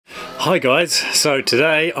Hi guys, so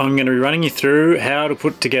today I'm going to be running you through how to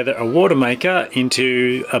put together a water maker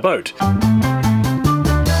into a boat.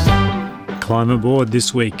 Climb aboard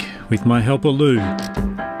this week with my helper Lou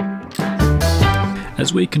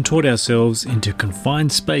as we contort ourselves into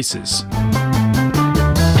confined spaces.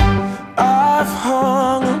 I've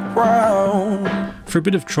hung around for a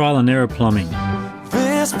bit of trial and error plumbing.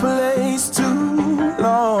 This place too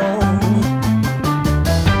long.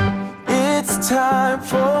 It's time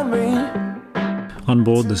for me. On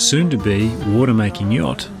board the soon-to-be water-making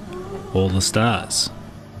yacht, All the Stars.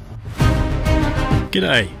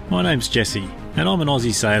 G'day, my name's Jesse, and I'm an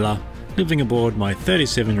Aussie sailor living aboard my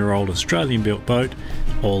 37-year-old Australian-built boat,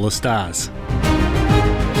 All the Stars.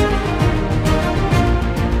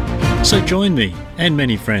 So join me and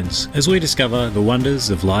many friends as we discover the wonders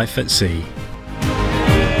of life at sea.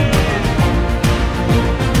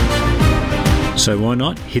 So why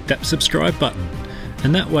not hit that subscribe button,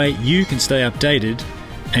 and that way you can stay updated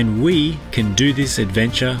and we can do this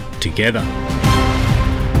adventure together.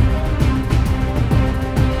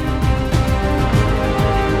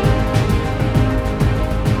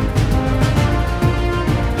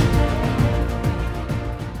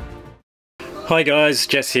 Hi guys,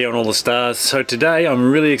 Jess here on All the Stars. So today I'm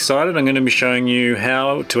really excited. I'm going to be showing you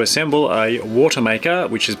how to assemble a water maker,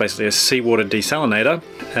 which is basically a seawater desalinator.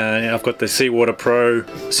 I've got the Seawater Pro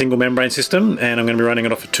single membrane system, and I'm going to be running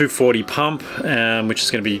it off a 240 pump, which is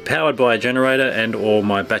going to be powered by a generator and or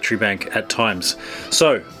my battery bank at times.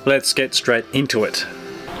 So let's get straight into it.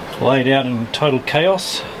 Laid out in total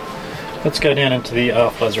chaos. Let's go down into the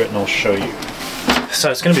aft lazarette and I'll show you. So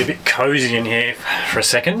it's going to be a bit cozy in here for a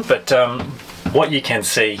second, but what you can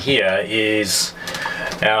see here is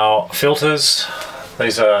our filters.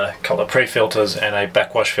 These are a couple of pre-filters and a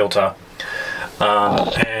backwash filter.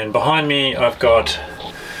 And behind me I've got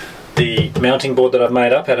the mounting board that I've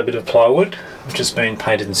made up out of a bit of plywood, which has been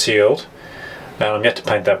painted and sealed. I'm yet to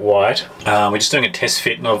paint that white. We're just doing a test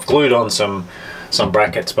fit, and I've glued on some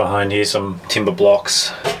brackets behind here, some timber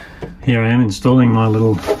blocks. Here I am installing my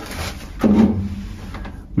little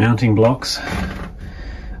mounting blocks.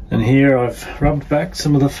 And here I've rubbed back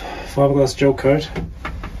some of the fiberglass gel coat,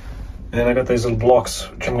 and I got these little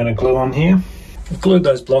blocks which I'm going to glue on here. I've glued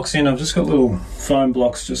those blocks in. I've just got little foam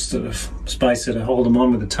blocks just sort of space to hold them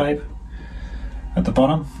on with the tape at the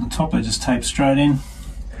bottom. The top I just tape straight in.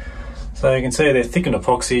 So you can see they're thickened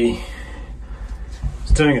epoxy.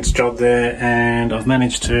 It's doing its job there, and I've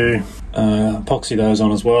managed to epoxy those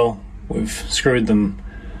on as well. We've screwed them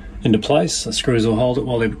into place. The screws will hold it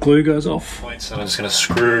while the glue goes off. So I'm just going to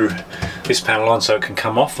screw this panel on so it can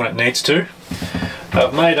come off when it needs to.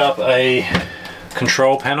 I've made up a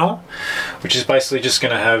control panel, which is basically just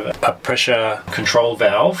going to have a pressure control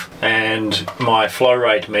valve and my flow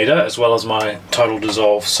rate meter, as well as my total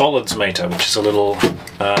dissolved solids meter, which is a little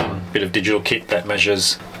bit of digital kit that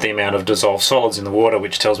measures the amount of dissolved solids in the water,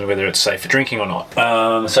 which tells me whether it's safe for drinking or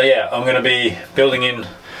not. So yeah, I'm going to be building in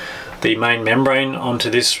the main membrane onto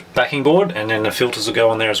this backing board, and then the filters will go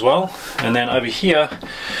on there as well. And then over here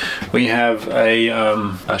we have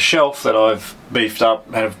a shelf that I've beefed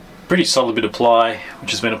up out of pretty solid bit of ply, which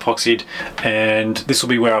has been epoxied, and this will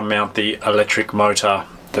be where I mount the electric motor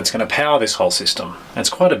that's going to power this whole system. And it's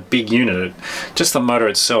quite a big unit. Just the motor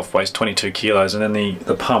itself weighs 22 kilos, and then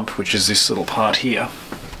the pump, which is this little part here,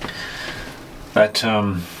 that's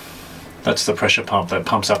the pressure pump that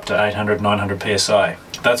pumps up to 800-900 psi.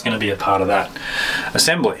 That's going to be a part of that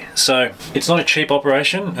assembly. So it's not a cheap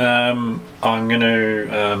operation. I'm going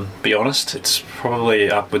to be honest, it's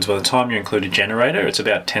probably upwards, by the time you include a generator, it's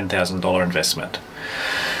about $10,000 investment.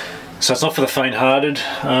 So it's not for the faint-hearted.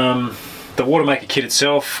 The Watermaker kit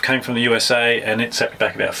itself came from the USA, and it set me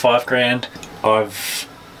back about $5 grand. I've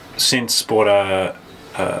since bought a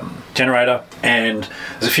generator, and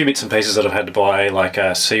there's a few bits and pieces that I've had to buy, like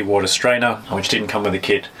a seawater strainer, which didn't come with the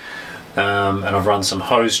kit. And I've run some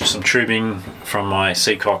hose, some tubing from my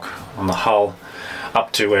Seacock on the hull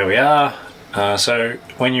up to where we are. So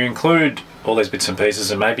when you include all these bits and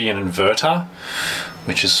pieces and maybe an inverter,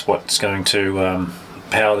 which is what's going to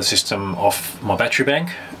power the system off my battery bank,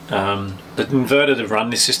 the inverter to run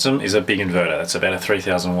this system is a big inverter. That's about a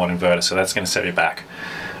 3,000 watt inverter, so that's going to set you back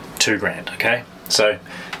 $2 grand, okay? So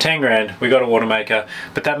 10 grand, we got a water maker,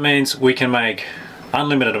 but that means we can make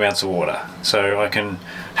unlimited amounts of water. So I can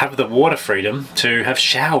have the water freedom to have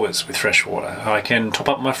showers with fresh water. I can top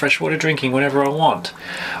up my freshwater drinking whenever I want.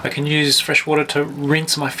 I can use fresh water to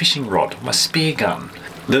rinse my fishing rod, my spear gun.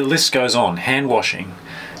 The list goes on, hand washing,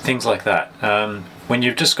 things like that. When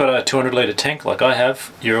you've just got a 200 litre tank like I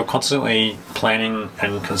have, you're constantly planning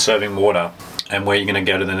and conserving water. and where you're going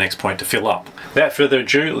to go to the next point to fill up. Without further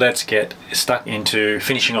ado, let's get stuck into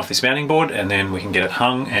finishing off this mounting board, and then we can get it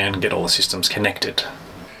hung and get all the systems connected.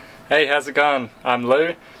 Hey, how's it going? I'm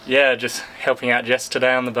Lou. Yeah, just helping out Jess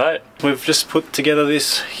today on the boat. We've just put together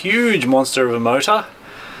this huge monster of a motor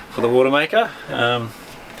for the Watermaker.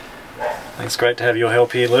 It's great to have your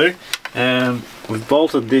help here, Lou. We've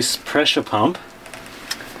bolted this pressure pump,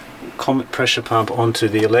 Comet pressure pump, onto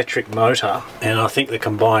the electric motor, and I think the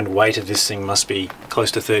combined weight of this thing must be close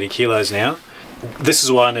to 30 kilos now. This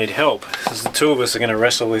is why I need help, because the two of us are going to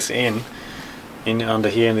wrestle this in under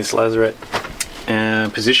here in this lazarette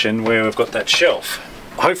position where we've got that shelf.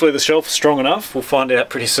 Hopefully the shelf's strong enough. We'll find out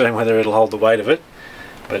pretty soon whether it'll hold the weight of it.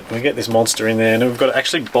 But we get this monster in there, and we've got to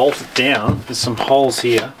actually bolt it down. There's some holes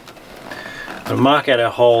here. We'll mark out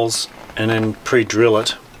our holes and then pre-drill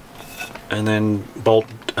it, and then bolt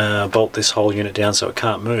this whole unit down so it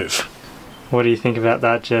can't move. What do you think about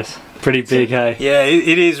that, Jess? Pretty big, hey? Yeah,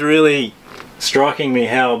 it is really striking me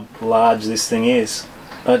how large this thing is.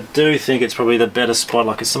 I do think it's probably the better spot.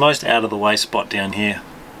 Like, it's the most out of the way spot down here.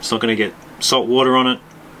 It's not going to get salt water on it.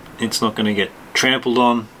 It's not going to get trampled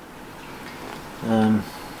on.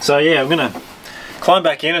 So yeah, I'm going to climb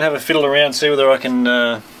back in and have a fiddle around, see whether I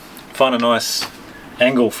can find a nice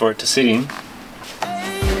angle for it to sit in.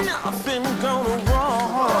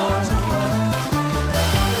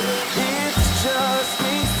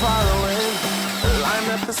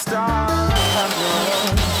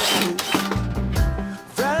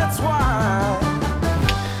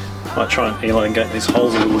 Might try and elongate these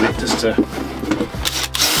holes a little bit just to so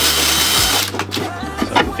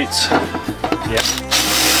it fits. Yep.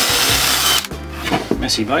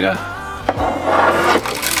 Messy bugger.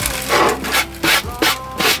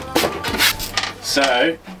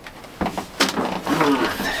 So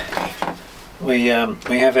we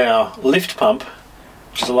have our lift pump,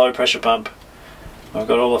 which is a low pressure pump. I've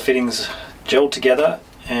got all the fittings gelled together,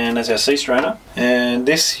 and as our sea strainer. And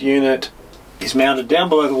this unit is mounted down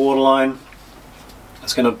below the waterline.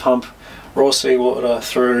 It's going to pump raw seawater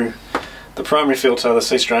through the primary filter, the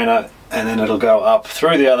sea strainer, and then it'll go up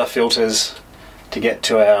through the other filters to get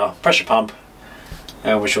to our pressure pump,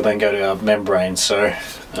 which will then go to our membrane. So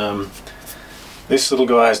this little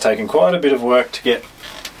guy has taken quite a bit of work to get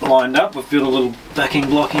lined up. We've built a little backing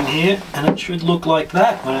block in here, and it should look like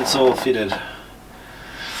that when it's all fitted.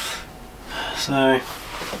 So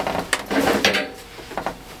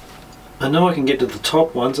I know I can get to the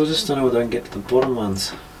top ones, I just don't know whether I can get to the bottom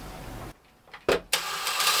ones.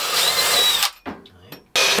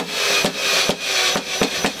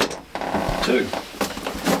 Two.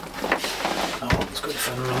 Oh, it's good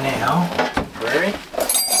for now. Temporary.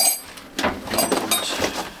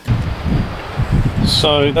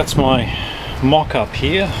 So that's my mock-up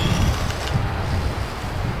here.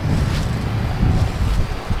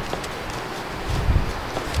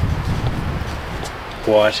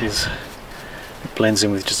 White is, it blends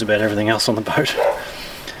in with just about everything else on the boat.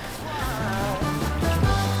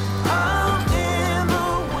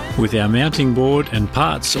 With our mounting board and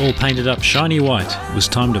parts all painted up shiny white, it was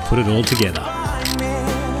time to put it all together.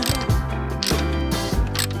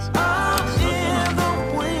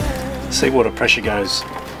 Seawater pressure goes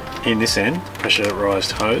in this end,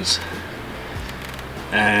 pressurised hose,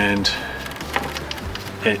 and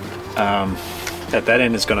it at that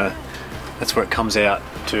end is gonna, that's where it comes out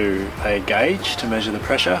to a gauge to measure the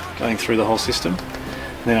pressure going through the whole system.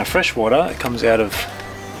 And then our fresh water, it comes out of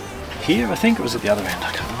here, I think, or was it the other end?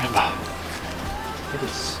 I can't remember. It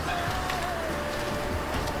is.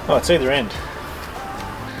 Oh, it's either end.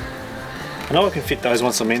 I know I can fit those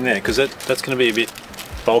once I'm in there, because that's going to be a bit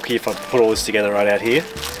bulky if I put all this together right out here.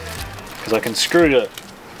 Because I can screw it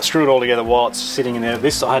all together while it's sitting in there.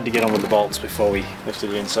 This I had to get on with the bolts before we lifted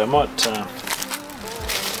it in, so I might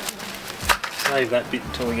save that bit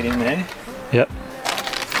until we get in there. Yep.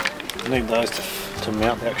 I need those to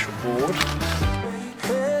mount the actual board.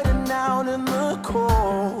 Heading out in the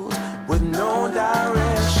cold with no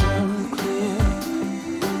direction clear.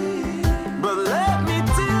 But let me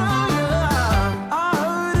tell you, I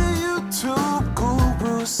heard a YouTube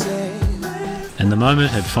guru say, And the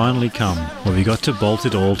moment had finally come where we got to bolt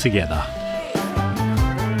it all together.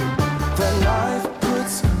 that life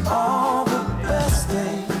puts all the best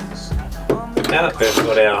things. Now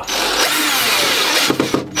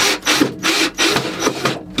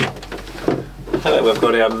that we've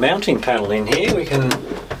got our mounting panel in here, we can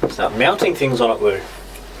start mounting things on it, Lou.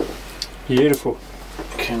 Beautiful.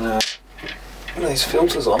 We can put these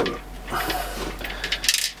filters on.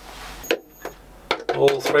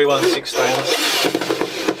 All 316 stainless.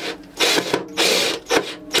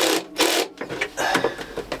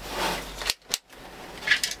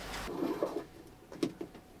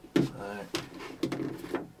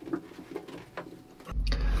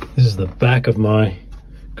 This is the back of my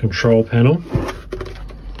control panel.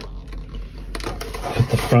 At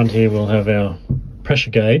the front here we'll have our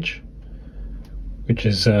pressure gauge, which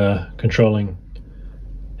is controlling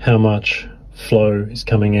how much flow is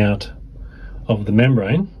coming out of the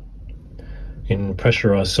membrane in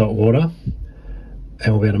pressurized salt water,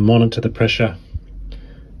 and we'll be able to monitor the pressure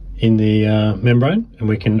in the membrane, and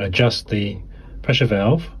we can adjust the pressure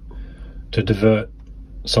valve to divert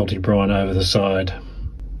salty brine over the side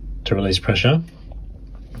to release pressure.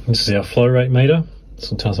 This is our flow rate meter. This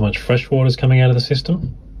will tell us how much fresh water is coming out of the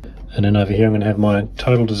system. And then over here I'm going to have my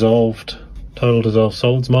total dissolved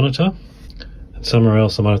solids monitor. And somewhere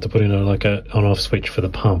else I might have to put in like a on-off switch for the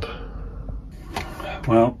pump.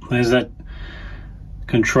 Well, there's that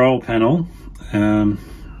control panel. Now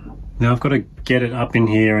I've got to get it up in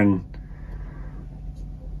here and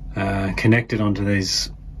connect it onto these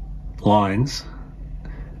lines.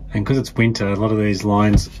 And because it's winter, a lot of these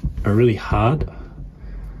lines are really hard.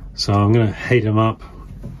 So I'm going to heat them up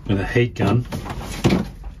with a heat gun, a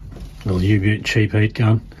little U-Boot cheap heat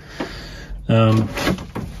gun.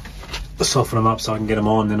 Soften them up so I can get them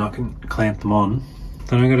on, then I can clamp them on.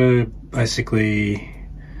 Then I'm going to basically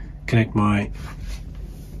connect my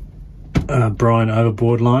brine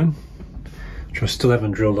overboard line, which I still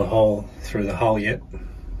haven't drilled a hole through the hull yet.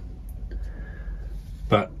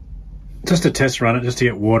 But just to test run it, just to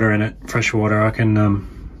get water in it, fresh water, I can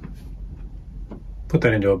put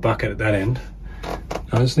that into a bucket at that end.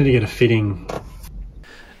 I just need to get a fitting.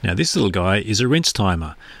 Now this little guy is a rinse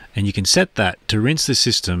timer, and you can set that to rinse the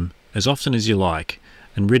system as often as you like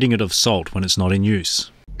and ridding it of salt when it's not in use.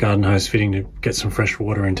 Garden hose fitting to get some fresh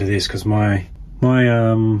water into this, because my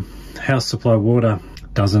house supply water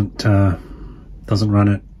doesn't run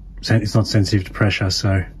it. It's not sensitive to pressure,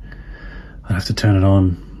 so I have to turn it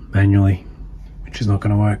on manually, which is not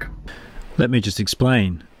going to work. Let me just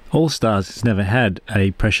explain. All Stars has never had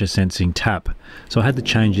a pressure sensing tap, so I had to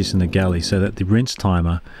change this in the galley so that the rinse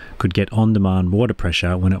timer could get on-demand water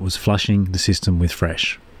pressure when it was flushing the system with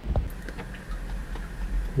fresh.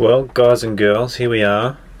 Well, guys and girls, here we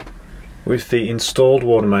are with the installed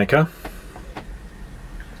Watermaker.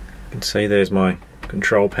 You can see there's my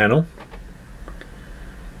control panel,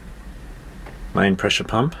 main pressure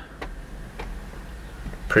pump,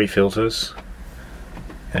 pre-filters,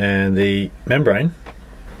 and the membrane.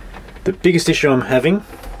 The biggest issue I'm having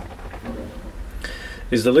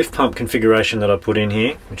is the lift pump configuration that I put in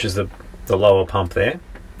here, which is the lower pump there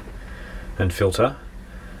and filter.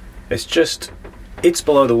 It's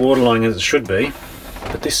below the water line as it should be,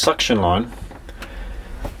 but this suction line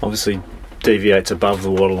obviously deviates above the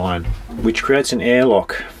water line, which creates an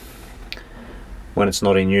airlock when it's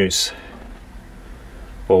not in use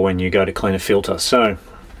or when you go to clean a filter. So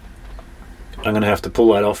I'm going to have to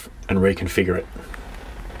pull that off and reconfigure it.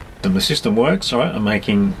 And the system works, right? I'm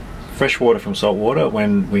making fresh water from salt water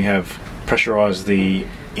when we have pressurized the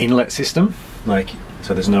inlet system,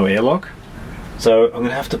 so there's no airlock. So I'm going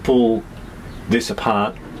to have to pull this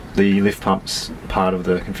apart, the lift pumps part of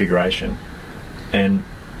the configuration, and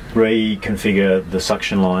reconfigure the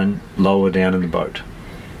suction line lower down in the boat,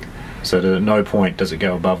 so that at no point does it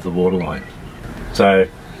go above the water line. So,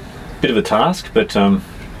 bit of a task, but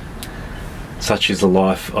such is the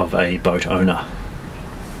life of a boat owner.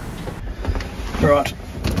 Right,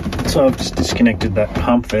 so I've just disconnected that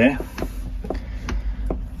pump there.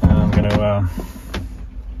 I'm going to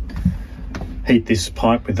heat this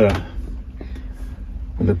pipe with a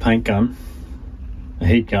paint gun, a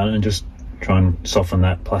heat gun, and just try and soften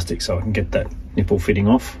that plastic so I can get that nipple fitting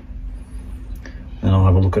off. And I'll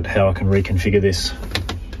have a look at how I can reconfigure this.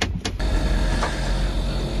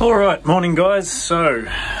 Alright, morning guys. So,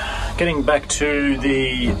 getting back to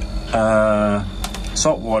the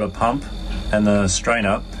saltwater pump and the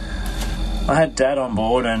strainer. I had Dad on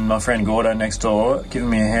board and my friend Gordo next door giving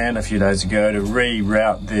me a hand a few days ago to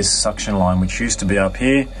reroute this suction line, which used to be up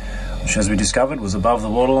here, which as we discovered was above the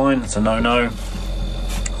water line. It's a no-no.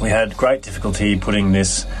 We had great difficulty putting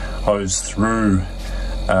this hose through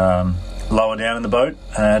lower down in the boat.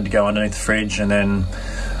 I had to go underneath the fridge and then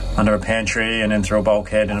under a pantry and then through a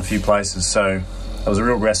bulkhead in a few places, so that was a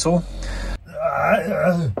real wrestle.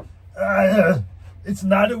 It's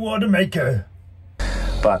not a Watermaker.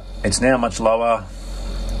 But it's now much lower.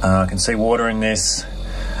 I can see water in this,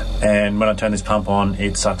 and when I turn this pump on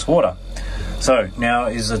it sucks water. So now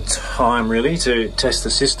is the time really to test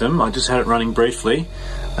the system. I just had it running briefly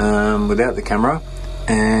without the camera,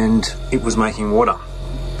 and it was making water,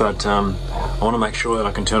 but I want to make sure that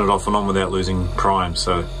I can turn it off and on without losing prime,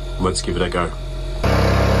 so let's give it a go.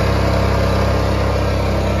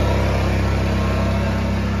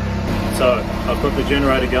 So I've got the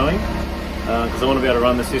generator going because I want to be able to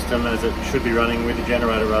run the system as it should be running with the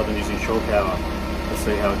generator rather than using shore power. Let's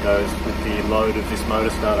see how it goes with the load of this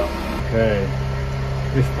motor starter. Okay,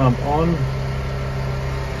 lift pump on.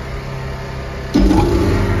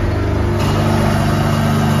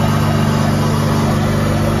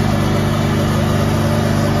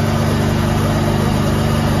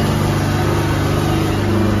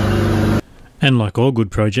 And like all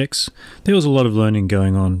good projects, there was a lot of learning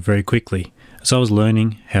going on very quickly, as I was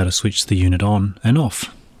learning how to switch the unit on and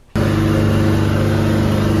off.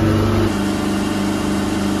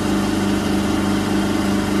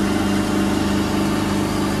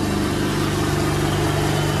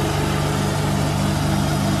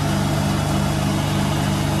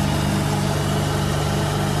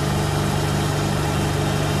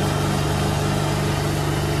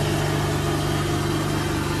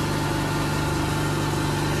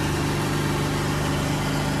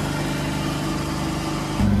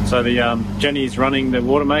 So the Jenny's running the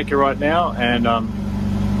Watermaker right now, and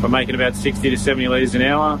we're making about 60 to 70 litres an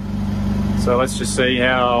hour. So let's just see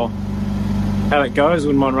how that goes.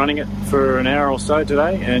 Wouldn't mind running it for an hour or so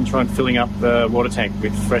today and trying filling up the water tank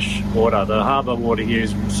with fresh water. The harbour water here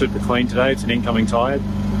is super clean today. It's an incoming tide.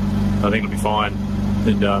 I think it'll be fine.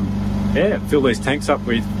 And yeah, fill these tanks up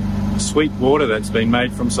with sweet water that's been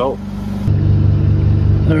made from salt.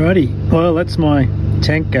 Alrighty, well that's my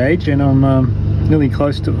tank gauge, and I'm nearly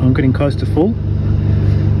close to, I'm getting close to full.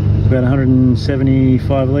 About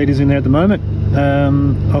 175 litres in there at the moment.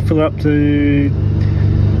 I'll fill her up to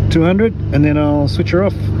 200 and then I'll switch her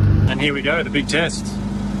off. And here we go, the big test.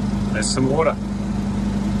 There's some water.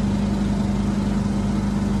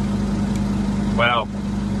 Wow,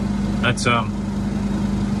 that's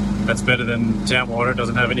better than town water. It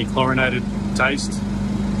doesn't have any chlorinated taste.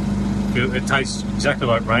 It tastes exactly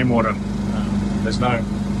like rainwater. There's no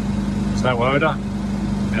odour,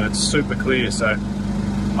 and it's super clear, so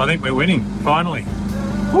I think we're winning, finally.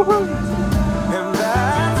 Woohoo!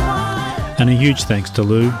 And a huge thanks to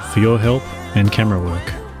Lou for your help and camera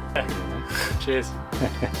work. Cheers.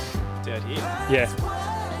 Down here? Yeah,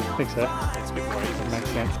 I think so. It's a bit crazy. That makes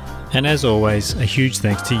sense. And as always, a huge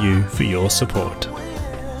thanks to you for your support.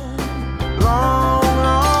 Long